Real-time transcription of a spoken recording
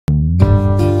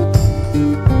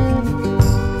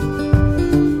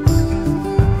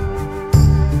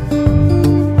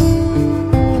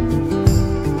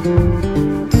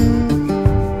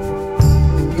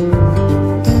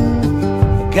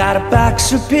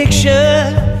some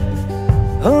pictures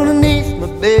underneath my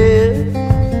bed,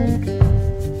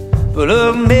 full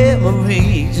of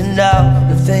memories and all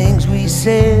the things we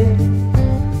said.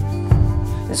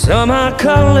 And some are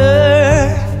color,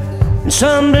 and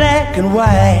some black and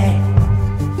white,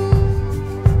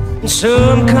 and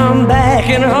some come back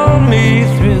and haunt me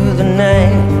through the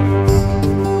night.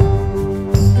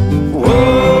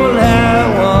 All I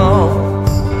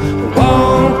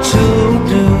want to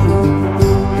do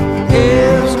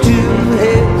is to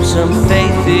have some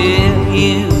faith in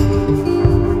you.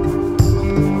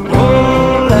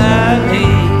 All I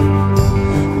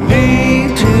need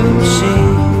to see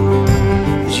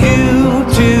is you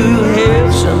to have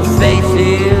some faith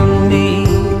in me.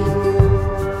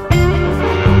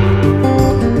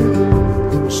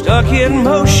 Stuck in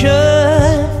motion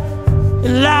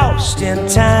and lost in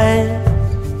time.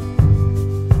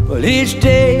 Well, each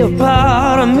day a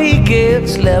part of me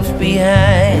gets left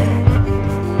behind.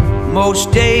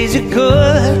 Most days are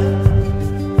good,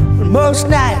 but most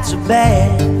nights are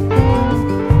bad.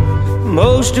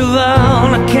 Most of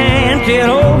all, I can't get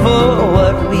over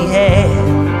what we had.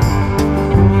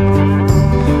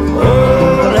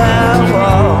 All I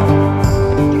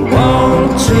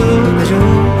want to do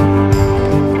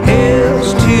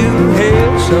is to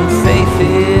have some faith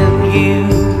in you.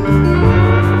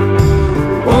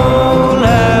 All I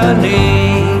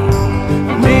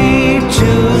need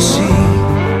to see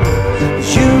is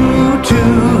you to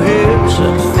have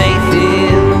some faith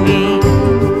in me.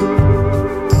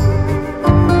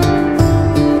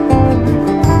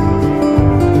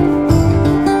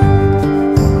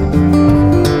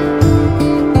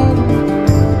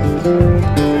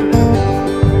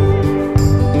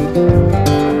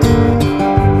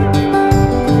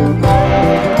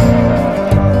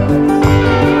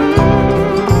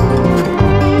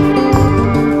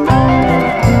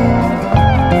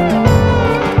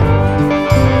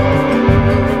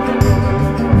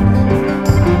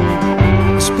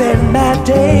 Spend my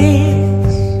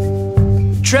days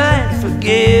trying to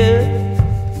forget,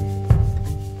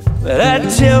 but I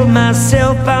tell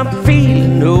myself I'm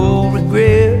feeling no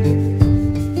regret.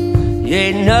 You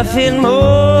ain't nothing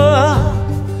more,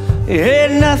 you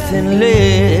ain't nothing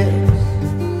less.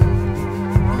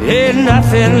 Ain't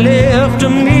nothing left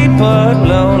of me but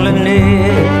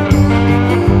loneliness.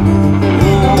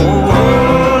 Oh.